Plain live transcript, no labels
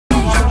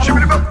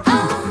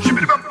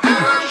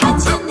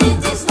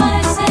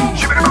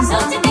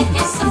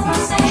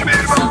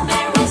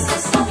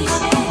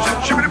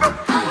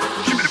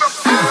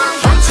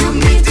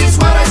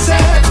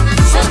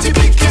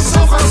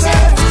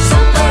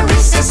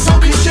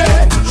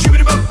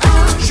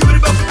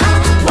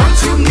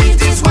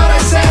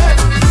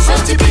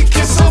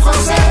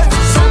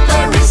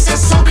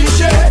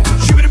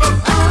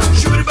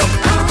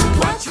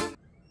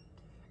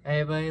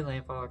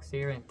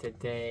here, and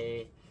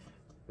today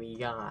we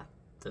got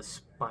the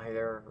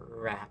Spider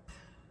rap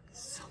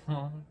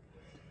song.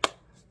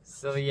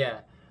 So yeah,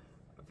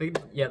 I think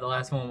the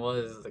last one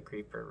was the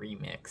Creeper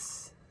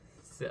remix.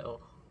 So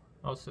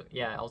also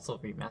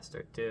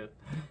remastered too.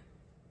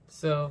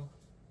 So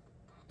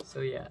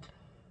yeah,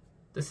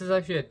 this is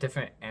actually a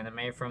different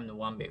anime from the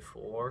one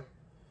before.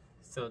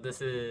 So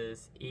this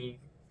is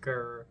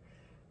Eager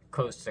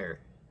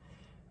Coaster.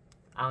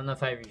 I don't know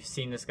if I've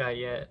seen this guy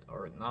yet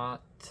or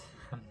not.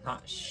 I'm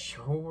not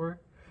sure.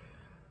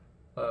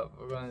 But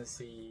we're gonna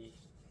see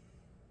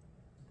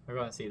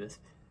this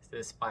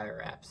Spider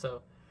rap.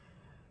 So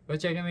go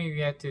check him and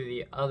react to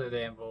the other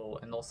demo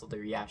and also the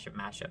reaction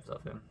mashups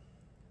of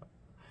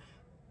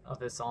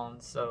his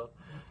songs. So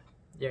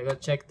yeah, go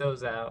check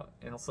those out,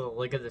 and also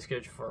link in the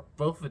description for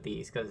both of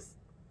these because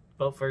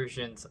both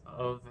versions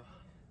of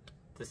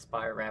the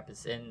Spider rap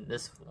is in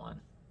this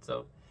one.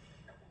 So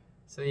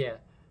yeah.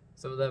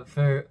 So without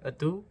further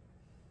ado,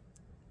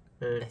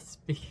 let's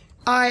begin.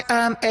 I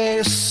am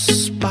a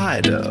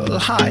spider.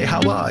 Hi,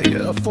 how are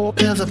you? 4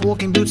 pairs of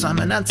walking boots, I'm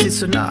a Nancy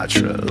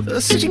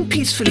Sinatra. Sitting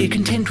peacefully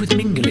content with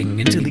mingling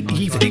until the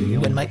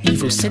evening when my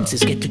evil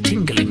senses get to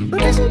tingling.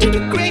 But isn't it a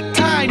great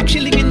time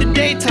chilling in the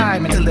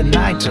daytime until the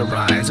night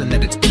arrives and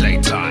then it's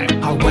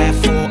playtime? I'll wear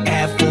 4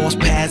 Air Force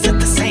pairs at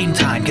the same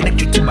time,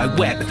 connected to my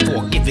web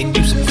before giving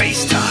you some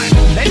FaceTime.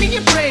 Many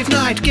a brave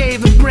knight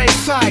gave a brave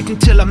fight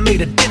until I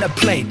made a dinner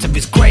plate of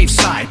his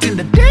gravesite. In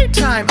the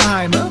daytime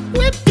I'm a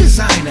web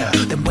designer,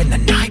 then when the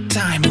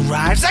nighttime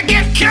arrives I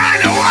get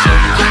kinda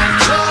wild. I'm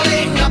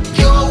crawling up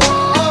your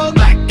wall,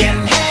 black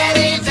and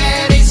hairy,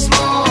 very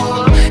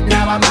small.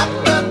 Now I'm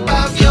up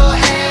above your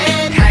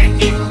head,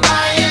 hanging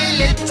by a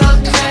little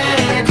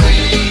thread.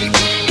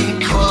 Creepy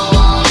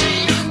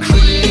crawly,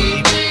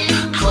 creepy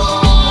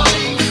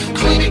crawly,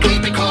 creepy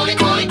creepy crawly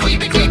crawly,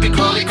 creepy creepy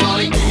crawly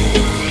crawly.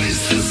 Ooh,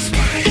 it's the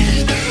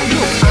spider.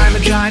 I'm a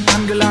giant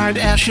ungulate,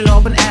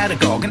 Ashilob and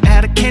Adagog, and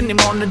Adakenny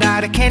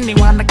Monadite, Kenny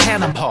one the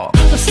cannonball.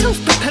 A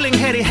self-propelling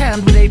hairy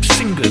hand with 8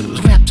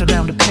 fingers wrapped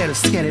around a pair of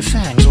scary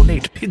fangs or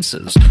 8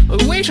 pincers.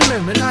 Wait a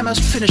moment, I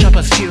must finish up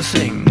a few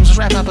things.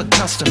 Wrap up a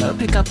customer,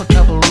 pick up a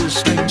couple loose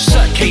strings.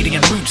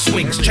 Circadian mood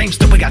swings, change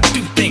the way I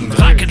do things.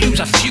 I could lose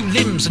a few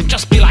limbs and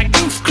just be like,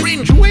 oof,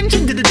 cringe. Went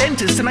into the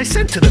dentist and I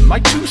said to them, my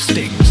tooth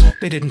stings.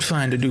 They didn't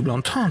find a double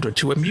entendre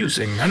too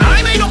amusing. And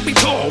I may not be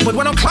tall, but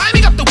when I'm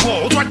climbing up the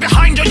walls, right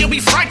behind you, you'll be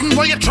frightened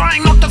while you're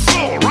trying not to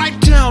fall. Right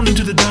down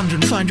into the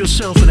dungeon, find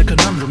yourself in a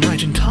conundrum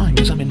right in time,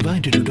 as I'm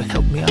invited you to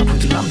help me out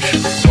with lunch.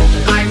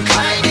 I'm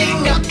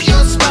climbing up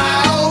your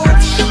spout.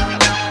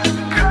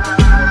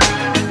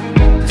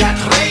 That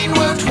rain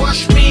won't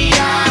wash me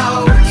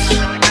out.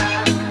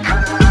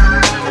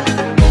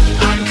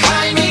 I'm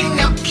climbing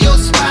up your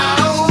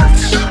spout.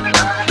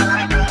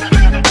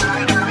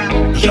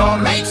 Your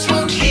mates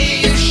won't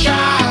hear you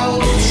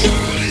shout.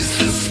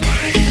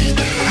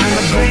 I'm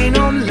a brain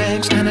on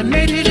legs,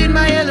 animated in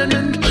my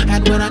element.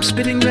 And when I'm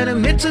spitting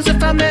venom, it's as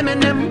if I'm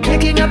Eminem,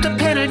 picking up the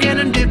pen again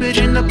and dip it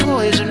in the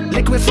poison.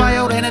 Liquefy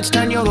out and it's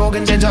turn your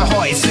organs into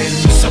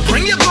hoisin. So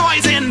bring your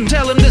boys in,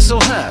 tell them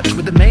this'll hurt.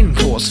 With the main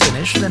course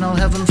finished, then I'll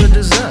have them for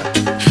dessert.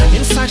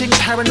 Inciting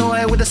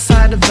paranoia with a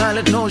side of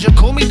violent nausea.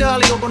 Call me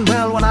Darlie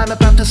Well when I'm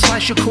about to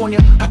slice your cornea.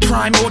 A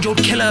primordial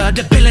killer, a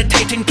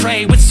debilitating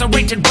prey with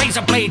serrated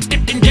razor blades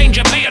dipped in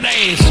danger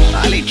mayonnaise.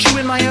 I'll eat you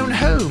in my own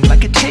home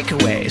like a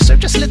takeaway. So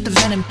just let the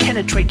venom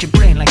penetrate your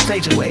brain like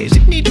thetaways.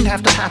 It needn't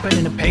have to happen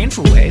in a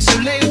painful way. So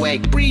lay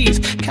awake,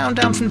 breathe, count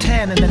down from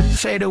 10 and then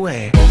fade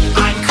away.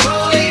 I'm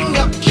crawling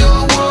up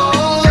your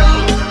wall,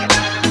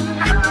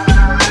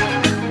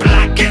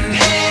 black and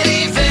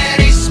hairy,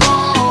 very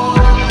small.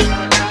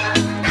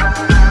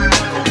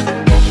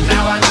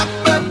 Now I'm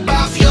up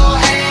above your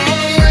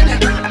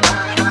head,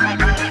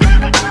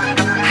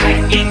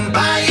 hanging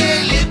by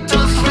a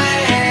little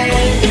thread.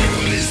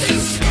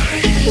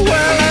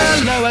 Well,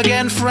 hello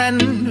again, friend.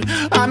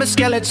 I'm a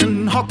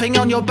skeleton, hopping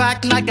on your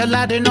back like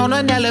Aladdin on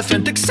an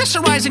elephant,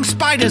 accessorizing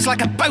spiders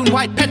like a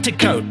bone-white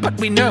petticoat. But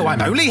we know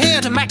I'm only here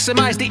to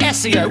maximize the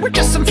SEO. We're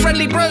just some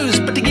friendly bros,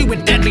 but to you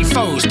we're deadly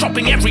foes,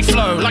 dropping every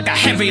flow like a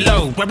heavy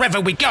load wherever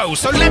we go.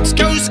 So let's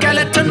go,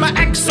 skeleton, my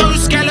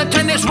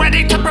exoskeleton is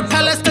ready to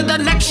propel us to the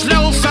next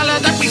little fella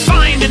that we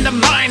find in the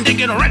mine,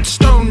 digging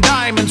redstone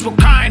diamonds. Will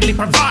kindly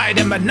provide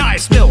him a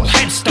nice little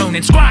headstone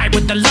inscribed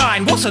with the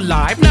line, what's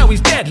alive? Now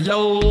he's dead,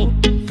 lol.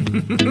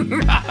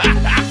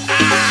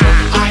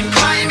 I'm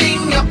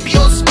climbing up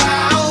your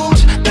spout.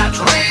 That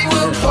rain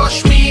won't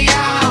wash me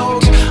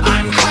out.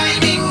 I'm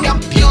climbing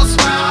up your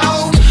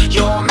spout.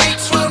 Your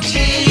mates won't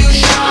hear you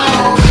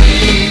shout.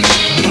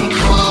 Creepy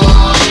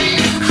crawly,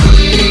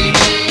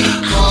 creepy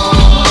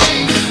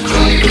crawly,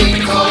 creepy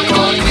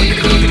crawly,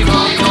 creepy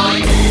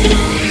crawly.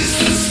 Ooh, it's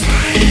the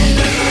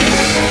spider.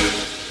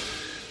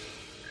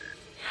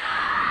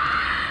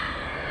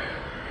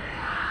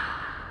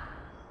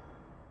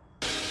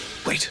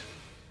 Wait,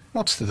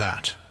 what's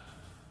that?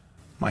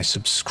 My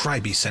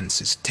subscribey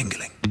sense is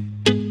tingling.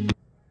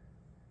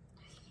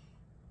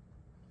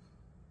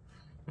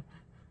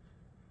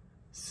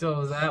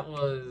 So that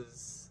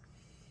was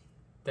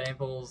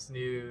Dample's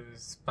new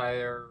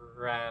spider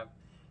rap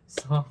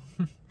song.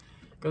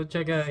 Go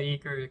check out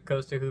Eager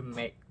Coaster who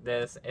make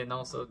this, and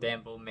also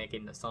Dample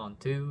making the song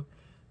too.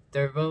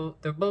 They're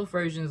both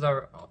versions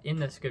are in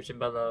the description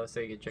below,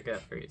 so you can check it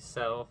out for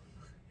yourself.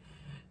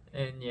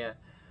 And yeah,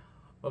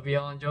 hope you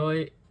all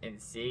enjoy,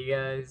 and see you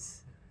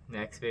guys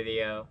next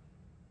video.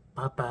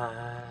 Bye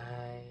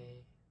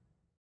bye.